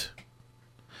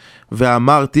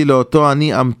ואמרתי לאותו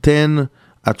עני, אמתן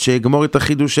עד שאגמור את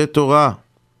החידושי תורה,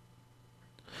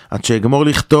 עד שאגמור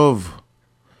לכתוב.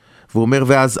 והוא אומר,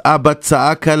 ואז אבא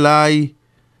צעק עליי,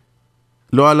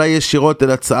 לא עליי ישירות,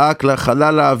 אלא צעק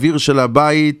לחלל האוויר של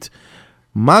הבית,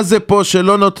 מה זה פה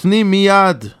שלא נותנים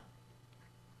מיד?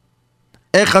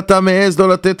 איך אתה מעז לא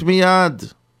לתת מיד?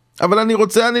 אבל אני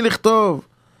רוצה אני לכתוב.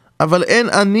 אבל אין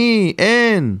אני,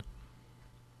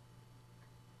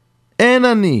 אין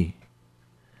אני.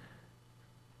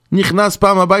 נכנס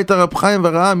פעם הביתה רב חיים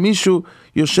וראה מישהו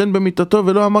יושן במיטתו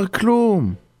ולא אמר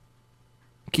כלום.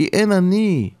 כי אין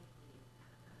אני.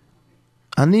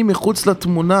 אני מחוץ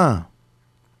לתמונה.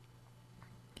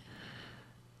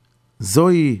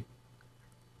 זוהי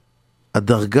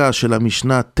הדרגה של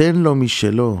המשנה, תן לו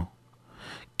משלו.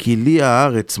 כי לי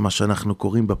הארץ, מה שאנחנו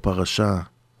קוראים בפרשה.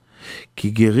 כי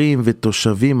גרים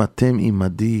ותושבים אתם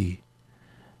עמדי.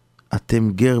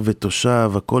 אתם גר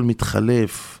ותושב, הכל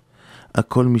מתחלף.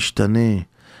 הכל משתנה.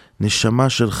 נשמה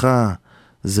שלך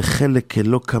זה חלק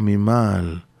אלוקא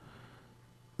ממעל.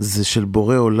 זה של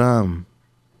בורא עולם.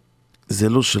 זה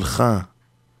לא שלך.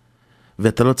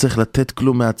 ואתה לא צריך לתת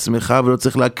כלום מעצמך ולא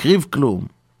צריך להקריב כלום.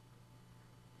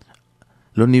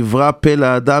 לא נברא פה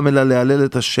לאדם אלא להלל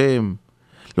את השם.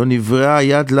 לא נברא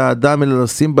יד לאדם אלא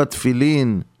לשים בה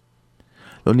תפילין.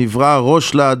 לא נברא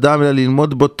ראש לאדם אלא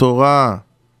ללמוד בו תורה.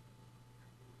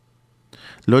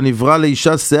 לא נברא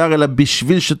לאישה שיער אלא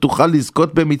בשביל שתוכל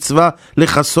לזכות במצווה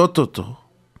לחסות אותו.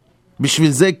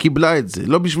 בשביל זה קיבלה את זה,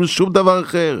 לא בשביל שום דבר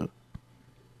אחר.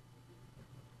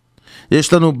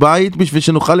 יש לנו בית בשביל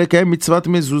שנוכל לקיים מצוות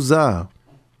מזוזה.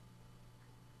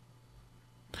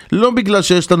 לא בגלל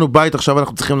שיש לנו בית עכשיו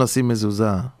אנחנו צריכים לשים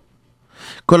מזוזה.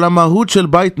 כל המהות של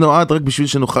בית נועד רק בשביל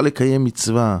שנוכל לקיים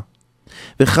מצווה.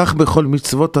 וכך בכל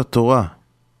מצוות התורה.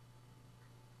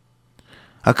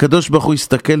 הקדוש ברוך הוא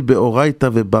הסתכל באורייתא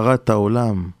וברא את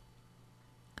העולם.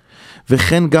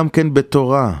 וכן גם כן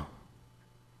בתורה.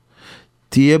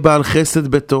 תהיה בעל חסד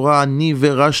בתורה, עני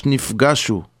ורש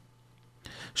נפגשו.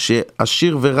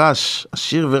 שעשיר ורש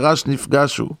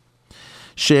נפגשו.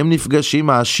 שהם נפגשים,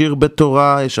 העשיר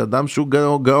בתורה, יש אדם שהוא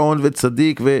גאון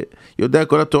וצדיק ויודע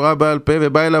כל התורה בעל פה,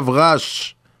 ובא אליו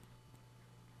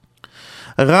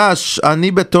רש,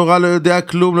 אני בתורה לא יודע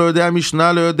כלום, לא יודע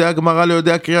משנה, לא יודע גמרא, לא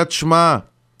יודע קריאת שמע,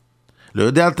 לא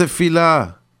יודע תפילה.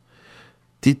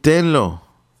 תיתן לו,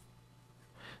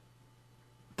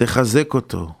 תחזק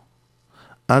אותו,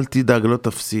 אל תדאג, לא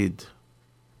תפסיד,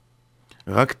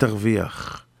 רק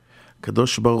תרוויח.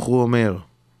 הקדוש ברוך הוא אומר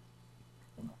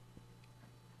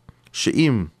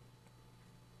שאם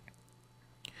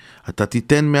אתה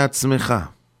תיתן מעצמך,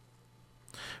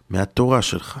 מהתורה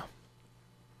שלך.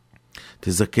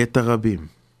 תזכה את הרבים.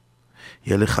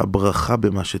 יהיה לך ברכה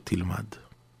במה שתלמד.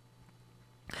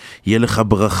 יהיה לך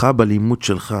ברכה בלימוד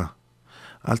שלך.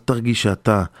 אל תרגיש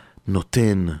שאתה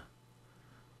נותן,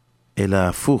 אלא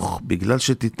הפוך, בגלל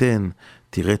שתיתן,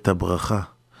 תראה את הברכה.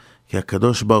 כי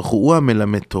הקדוש ברוך הוא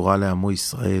המלמד תורה לעמו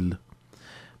ישראל.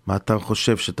 מה אתה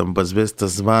חושב, שאתה מבזבז את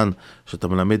הזמן, שאתה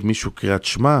מלמד מישהו קריאת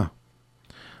שמע?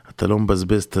 אתה לא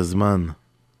מבזבז את הזמן.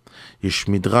 יש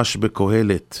מדרש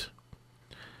בקהלת,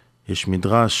 יש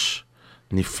מדרש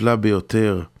נפלא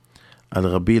ביותר על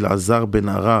רבי אלעזר בן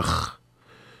ערך,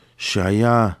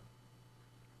 שהיה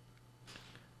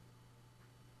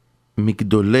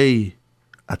מגדולי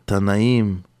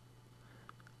התנאים,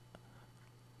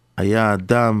 היה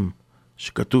אדם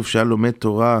שכתוב שהיה לומד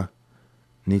תורה,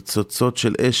 ניצוצות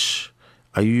של אש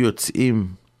היו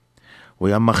יוצאים, הוא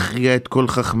היה מכריע את כל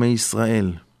חכמי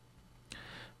ישראל.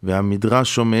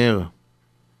 והמדרש אומר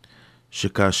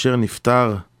שכאשר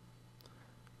נפטר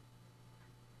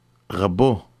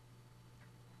רבו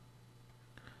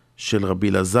של רבי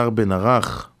אלעזר בן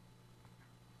ערך,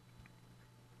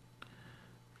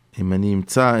 אם אני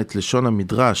אמצא את לשון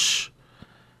המדרש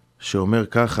שאומר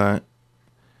ככה,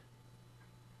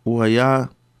 הוא היה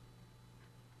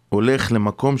הולך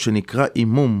למקום שנקרא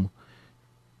אימום.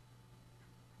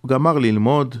 הוא גמר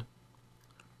ללמוד,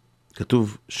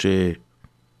 כתוב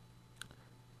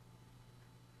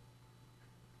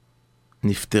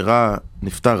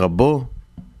נפטר רבו,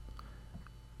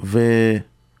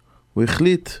 והוא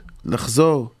החליט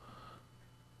לחזור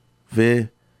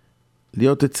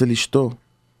ולהיות אצל אשתו.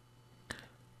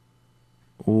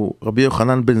 רבי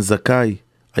יוחנן בן זכאי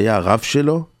היה הרב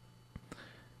שלו,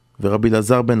 ורבי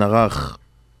אלעזר בן ערך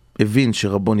הבין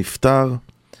שרבו נפטר,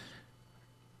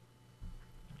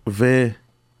 ורבי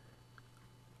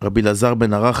אלעזר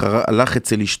בן ערך הלך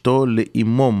אצל אשתו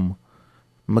לאימום,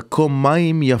 מקום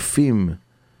מים יפים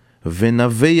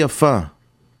ונווה יפה.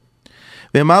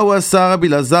 ומה הוא עשה? רבי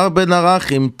אלעזר בן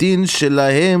ערך המתין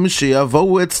שלהם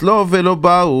שיבואו אצלו ולא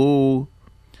באו.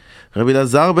 רבי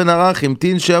אלעזר בן ערך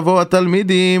המתין שיבואו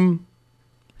התלמידים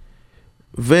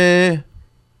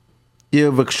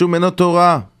ויבקשו ממנו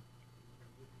תורה,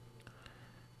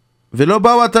 ולא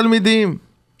באו התלמידים.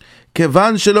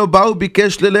 כיוון שלא באו,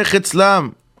 ביקש ללך אצלם,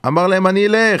 אמר להם אני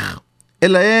אלך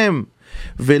אליהם,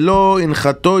 ולא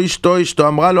הנחתו אשתו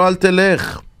אמרה לו אל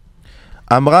תלך.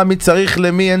 אמרה מי צריך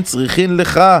למי, אין צריכין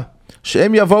לך,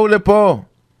 שהם יבואו לפה.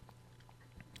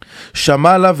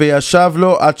 שמע לה וישב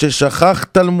לו עד ששכח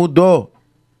תלמודו,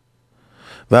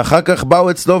 ואחר כך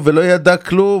באו אצלו ולא ידע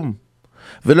כלום,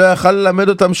 ולא יכל ללמד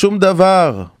אותם שום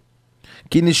דבר,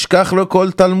 כי נשכח לו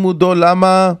כל תלמודו.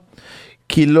 למה?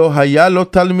 כי לא היה לו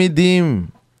תלמידים,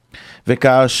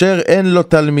 וכאשר אין לו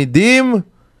תלמידים,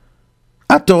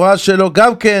 התורה שלו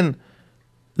גם כן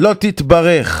לא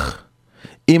תתברך.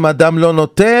 אם אדם לא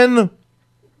נותן,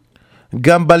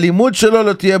 גם בלימוד שלו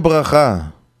לא תהיה ברכה.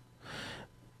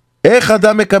 איך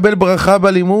אדם מקבל ברכה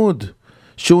בלימוד?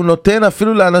 שהוא נותן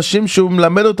אפילו לאנשים שהוא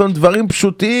מלמד אותם דברים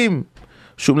פשוטים,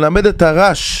 שהוא מלמד את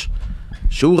הרש,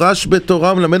 שהוא רש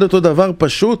בתורה, מלמד אותו דבר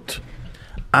פשוט.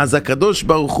 אז הקדוש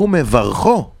ברוך הוא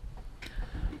מברכו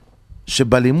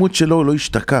שבלימוד שלו הוא לא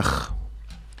ישתכח.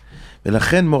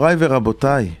 ולכן מוריי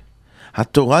ורבותיי,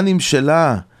 התורה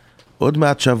נמשלה עוד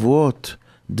מעט שבועות,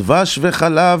 דבש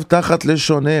וחלב תחת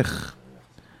לשונך.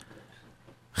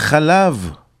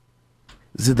 חלב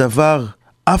זה דבר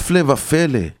אפלה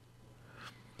ופלא.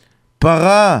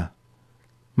 פרה,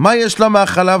 מה יש לה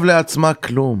מהחלב לעצמה?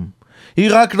 כלום. היא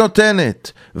רק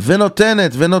נותנת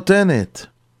ונותנת ונותנת.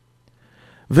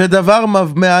 ודבר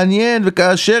מעניין,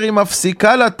 וכאשר היא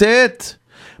מפסיקה לתת,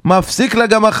 מפסיק לה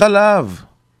גם החלב.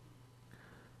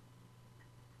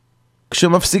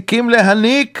 כשמפסיקים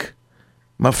להניק,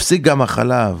 מפסיק גם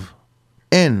החלב.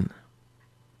 אין.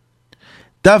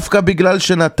 דווקא בגלל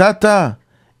שנתת,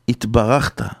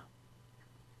 התברכת.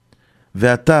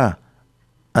 ואתה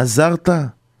עזרת,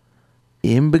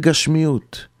 אם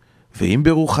בגשמיות ואם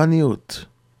ברוחניות,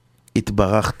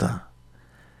 התברכת.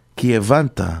 כי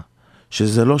הבנת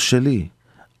שזה לא שלי,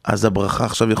 אז הברכה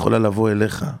עכשיו יכולה לבוא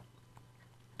אליך.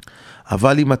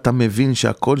 אבל אם אתה מבין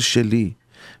שהכל שלי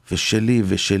ושלי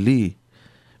ושלי,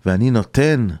 ואני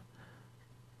נותן,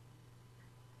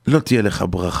 לא תהיה לך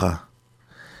ברכה.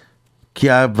 כי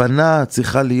ההבנה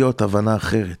צריכה להיות הבנה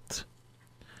אחרת.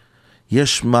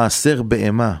 יש מעשר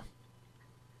בהמה.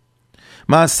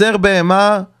 מעשר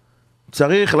בהמה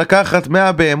צריך לקחת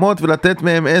 100 בהמות ולתת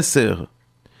מהם 10.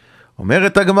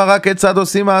 אומרת הגמרא, כיצד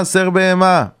עושים מעשר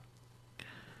בהמה?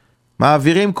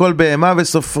 מעבירים כל בהמה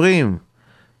וסופרים.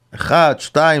 1,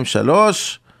 2,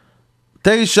 3,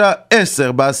 9,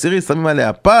 10, בעשירי שמים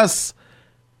עליה פס,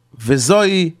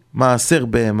 וזוהי מעשר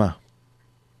בהמה.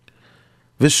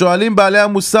 ושואלים בעלי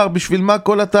המוסר, בשביל מה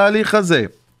כל התהליך הזה?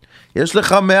 יש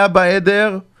לך 100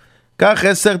 בעדר, קח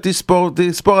 10,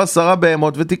 תספור 10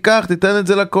 בהמות, ותיקח, תיתן את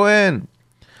זה לכהן.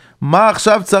 מה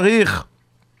עכשיו צריך?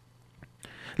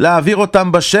 להעביר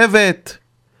אותם בשבט,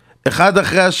 אחד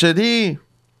אחרי השני?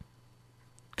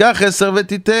 קח 10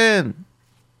 ותיתן.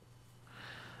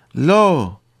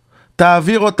 לא,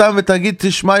 תעביר אותם ותגיד,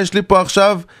 תשמע, יש לי פה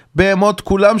עכשיו בהמות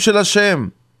כולם של השם.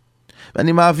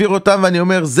 ואני מעביר אותם ואני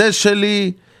אומר, זה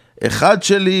שלי, 1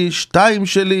 שלי, 2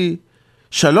 שלי,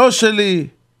 3 שלי,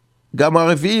 גם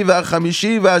הרביעי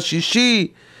והחמישי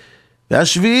והשישי,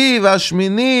 והשביעי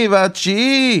והשמיני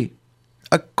והתשיעי,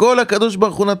 הכל הקדוש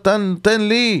ברוך הוא נתן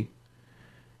לי,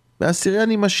 והעשירי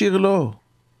אני משאיר לו.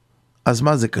 אז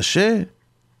מה, זה קשה?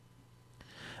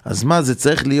 אז מה, זה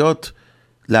צריך להיות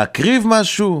להקריב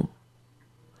משהו?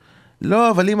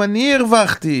 לא, אבל אם אני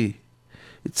הרווחתי,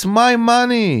 it's my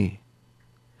money,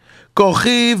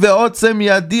 כוחי ועוצם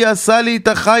ידי עשה לי את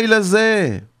החיל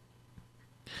הזה.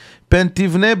 פן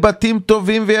תבנה בתים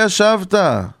טובים וישבת,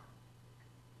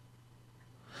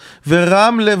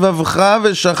 ורם לבבך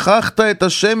ושכחת את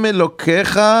השם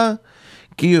אלוקיך,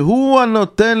 כי הוא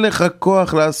הנותן לך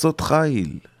כוח לעשות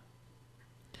חיל.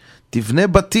 תבנה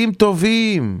בתים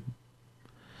טובים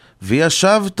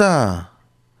וישבת,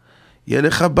 יהיה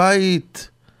לך בית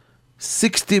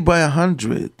 60 by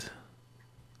 100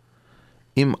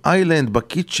 עם איילנד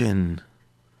בקיצ'ן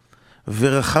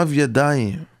ורחב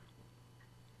ידיים,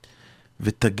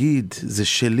 ותגיד, זה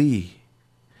שלי,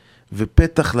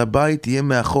 ופתח לבית יהיה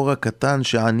מאחור הקטן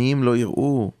שהעניים לא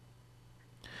יראו.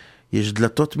 יש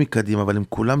דלתות מקדימה, אבל הן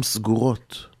כולם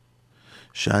סגורות.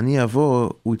 שאני אבוא,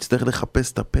 הוא יצטרך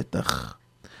לחפש את הפתח.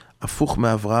 הפוך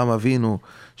מאברהם אבינו,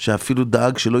 שאפילו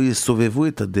דאג שלא יסובבו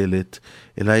את הדלת,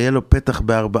 אלא יהיה לו פתח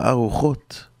ב4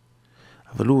 רוחות.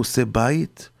 אבל הוא עושה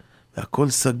בית, והכל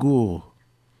סגור.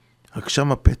 רק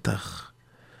שם הפתח.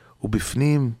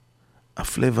 ובפנים,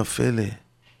 הפלא ופלא.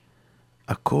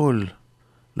 הכל,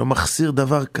 לא מחסיר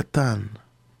דבר קטן.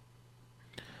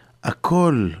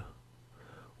 הכל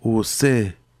הוא עושה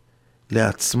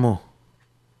לעצמו.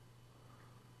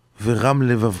 ורם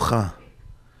לבבך,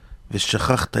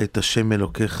 ושכחת את השם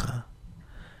אלוקיך.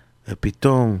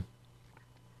 ופתאום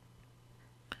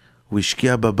הוא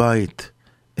השקיע בבית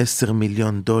 $10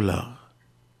 מיליון,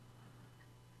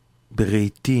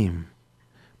 ברהיטים,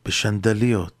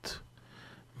 בשנדליות,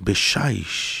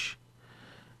 בשיש,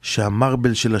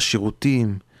 שהמרבל של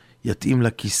השירותים יתאים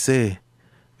לכיסא,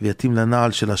 ויתאים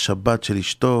לנעל של השבת של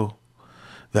אשתו,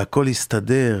 והכל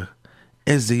יסתדר.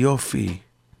 איזה יופי,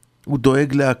 הוא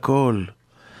דואג להכל.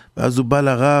 ואז הוא בא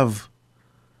לרב,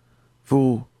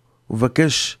 והוא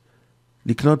מבקש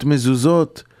לקנות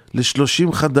מזוזות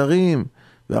ל30 חדרים,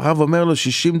 והרב אומר לו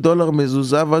 $60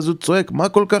 מזוזה, ואז הוא צועק, מה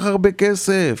כל כך הרבה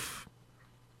כסף?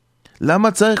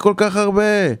 למה צריך כל כך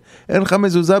הרבה? אין לך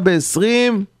מזוזה ב20?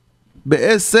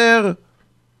 ב10?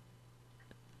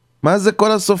 מה זה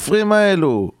כל הסופרים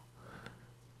האלו?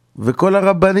 וכל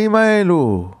הרבנים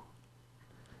האלו?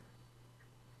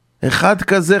 אחד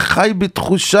כזה חי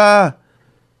בתחושה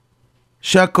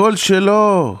שהכל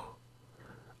שלו.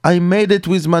 I made it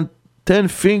with my 10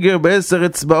 finger, ב10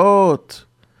 אצבעות.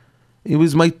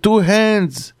 With my 2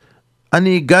 hands.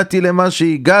 אני הגעתי למה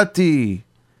שהגעתי.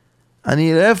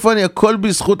 איפה אני? הכל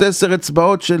בזכות 10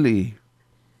 אצבעות שלי.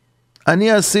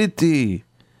 אני עשיתי.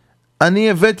 אני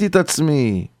הבאתי את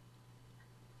עצמי.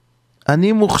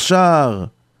 אני מוכשר.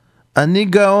 אני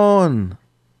גאון.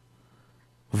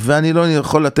 ואני לא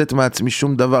יכול לתת מעצמי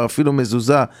שום דבר, אפילו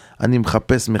מזוזה, אני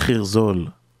מחפש מחיר זול.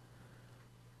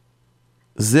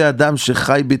 זה אדם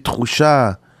שחי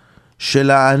בתחושה של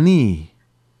האני.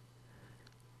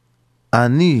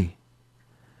 אני.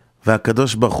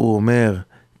 והקדוש ברוך הוא אומר,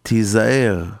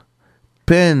 תיזהר,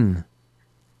 פן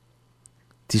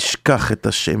תשכח את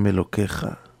השם אלוקיך.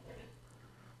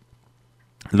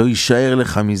 לא יישאר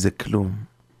לך מזה כלום.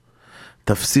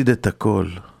 תפסיד את הכל.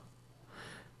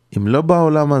 אם לא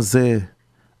בעולם הזה,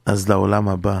 אז לעולם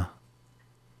הבא.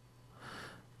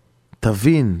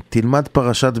 תבין, תלמד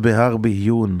פרשת בהר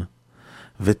בעיון,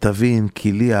 ותבין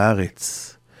כי לי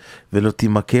הארץ, ולא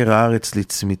תימכר הארץ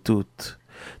לצמיתות.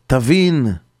 תבין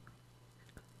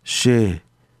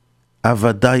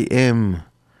שעבדי הם,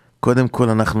 קודם כל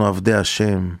אנחנו עבדי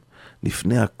השם,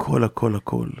 לפני הכל הכל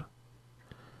הכל.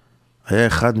 היה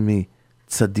אחד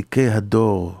מצדיקי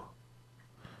הדור,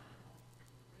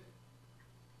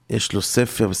 יש לו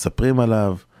ספר, מספרים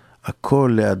עליו,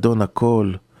 הכל לאדון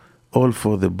הכל, all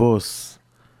for the boss,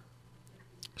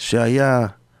 שהיה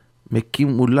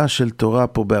מקים עולה של תורה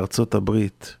פה בארצות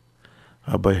הברית,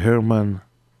 רבי הרמן,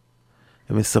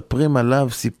 הם מספרים עליו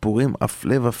סיפורים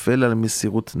אפלה ופלא על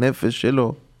מסירות נפש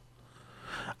שלו,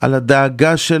 על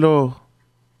הדאגה שלו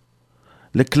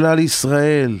לכלל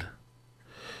ישראל,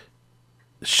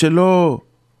 שלא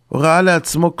ראה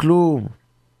לעצמו כלום.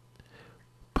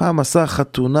 פעם עשה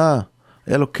חתונה,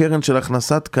 היה לו קרן של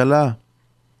הכנסת כלה,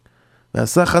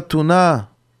 ועשה חתונה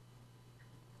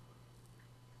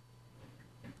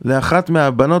לאחת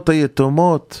מהבנות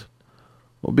היתומות.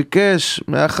 הוא ביקש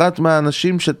מאחת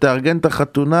מהאנשים שתארגן את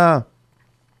החתונה,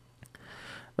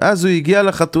 ואז הוא הגיע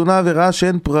לחתונה וראה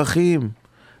שאין פרחים,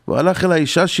 הוא הלך אל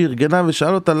האישה שארגנה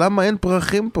ושאל אותה למה אין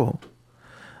פרחים פה.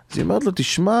 אז היא אומרת לו,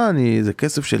 תשמע, זה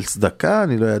כסף של צדקה,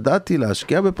 אני לא ידעתי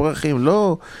להשקיע בפרחים,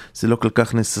 לא, זה לא כל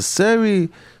כך necessary,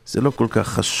 זה לא כל כך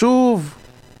חשוב.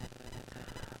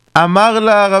 אמר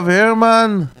לה הרב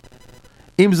הרמן,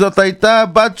 אם זאת הייתה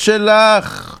הבת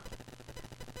שלך,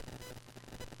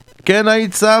 כן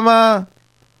היית שמה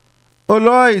או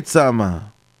לא היית שמה?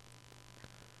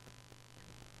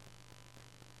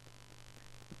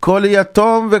 כל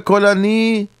יתום וכל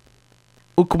עני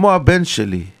הוא כמו הבן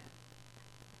שלי,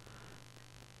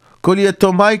 כל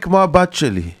יתומי כמו הבת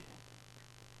שלי,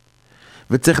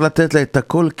 וצריך לתת לה את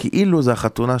הכל כאילו זה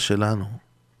החתונה שלנו.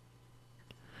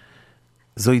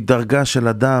 זוהי דרגה של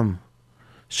אדם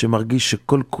שמרגיש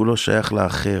שכל כולו שייך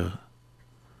לאחר,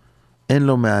 אין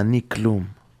לו מעני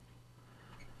כלום.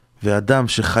 ואדם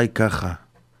שחי ככה,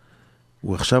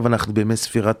 ועכשיו אנחנו בימי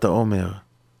ספירת העומר,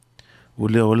 הוא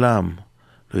לעולם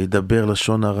לא ידבר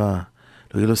לשון הרע,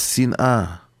 לא יהיה לו שנאה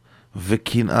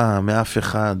וקנאה מאף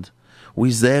אחד. הוא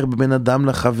ייזהר בבין אדם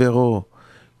לחברו,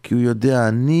 כי הוא יודע,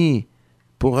 אני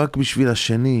פה רק בשביל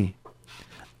השני,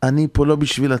 אני פה לא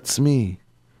בשביל עצמי,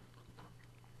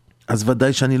 אז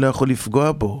ודאי שאני לא יכול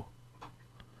לפגוע בו.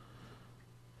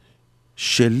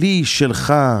 שלי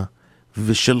שלך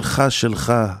ושלך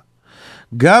שלך,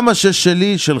 גם מה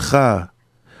ששלי שלך,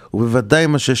 ובוודאי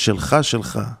מה ששלך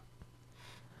שלך.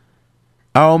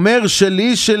 האומר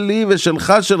שלי שלי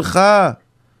ושלך שלך,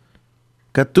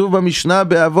 כתוב במשנה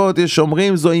באבות, יש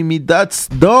אומרים זוהי מידת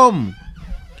סדום.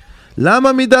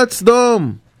 למה מידת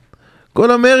סדום?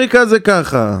 כל אמריקה זה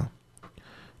ככה,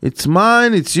 it's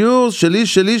mine, it's yours, שלי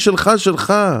שלי שלך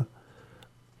שלך.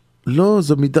 לא,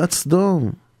 זו מידת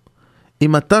סדום.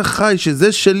 אם אתה חי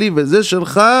שזה שלי וזה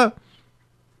שלך,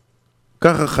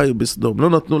 ככה חי בסדום, לא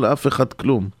נתנו לאף אחד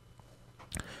כלום.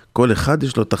 כל אחד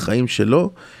יש לו את החיים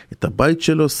שלו, את הבית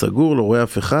שלו, סגור, לא רואה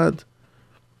אף אחד,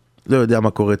 לא יודע מה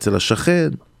קורה אצל השכן,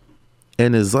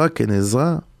 אין עזרה, כן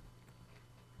עזרה.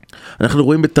 אנחנו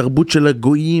רואים בתרבות של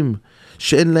הגויים,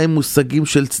 שאין להם מושגים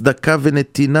של צדקה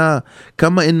ונתינה,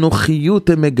 כמה אנוכיות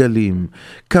הם מגלים,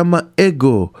 כמה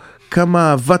אגו, כמה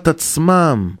אהבת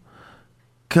עצמם,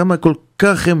 כמה כל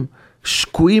כך הם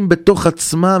שקועים בתוך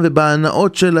עצמם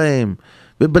ובהנאות שלהם,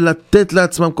 ובלתת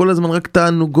לעצמם כל הזמן רק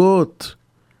תענוגות,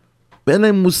 ואין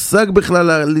להם מושג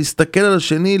בכלל להסתכל על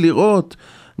השני, לראות,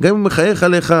 גם אם הוא מחייך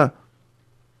עליך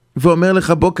ואומר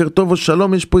לך בוקר טוב או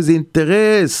שלום, יש פה איזה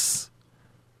אינטרס.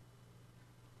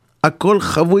 הכל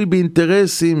חבוי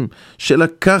באינטרסים של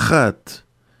לקחת.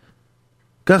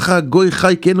 ככה הגוי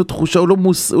חי, כי אין לו תחושה,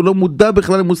 הוא לא מודע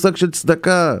בכלל למושג של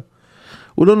צדקה,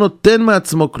 הוא לא נותן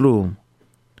מעצמו כלום,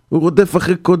 הוא רודף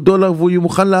אחרי כל דולר והוא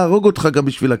מוכן להרוג אותך גם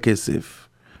בשביל הכסף.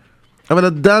 אבל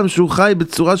אדם שהוא חי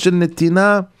בצורה של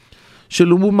נתינה,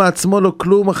 שלא הוא מעצמו לא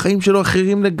כלום, החיים שלו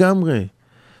אחרים לגמרי,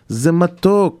 זה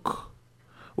מתוק,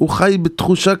 הוא חי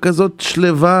בתחושה כזאת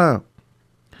שלווה,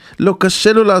 לא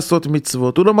קשה לו לעשות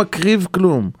מצוות, הוא לא מקריב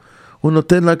כלום, הוא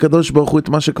נותן לקדוש ברוך הוא את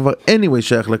מה שכבר anyway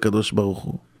שייך לקדוש ברוך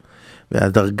הוא.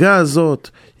 והדרגה הזאת,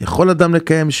 יכול אדם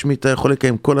לקיים שמיטה, יכול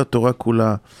לקיים כל התורה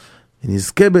כולה.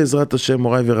 נזכה בעזרת השם,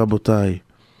 מוריי ורבותיי,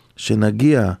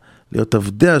 שנגיע להיות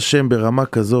עבדי השם ברמה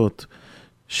כזאת,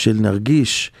 של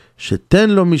נרגיש שתן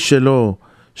לו משלו,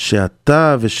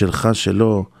 שאתה ושלך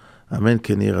שלו. אמן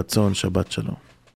כן יהי רצון, שבת שלום.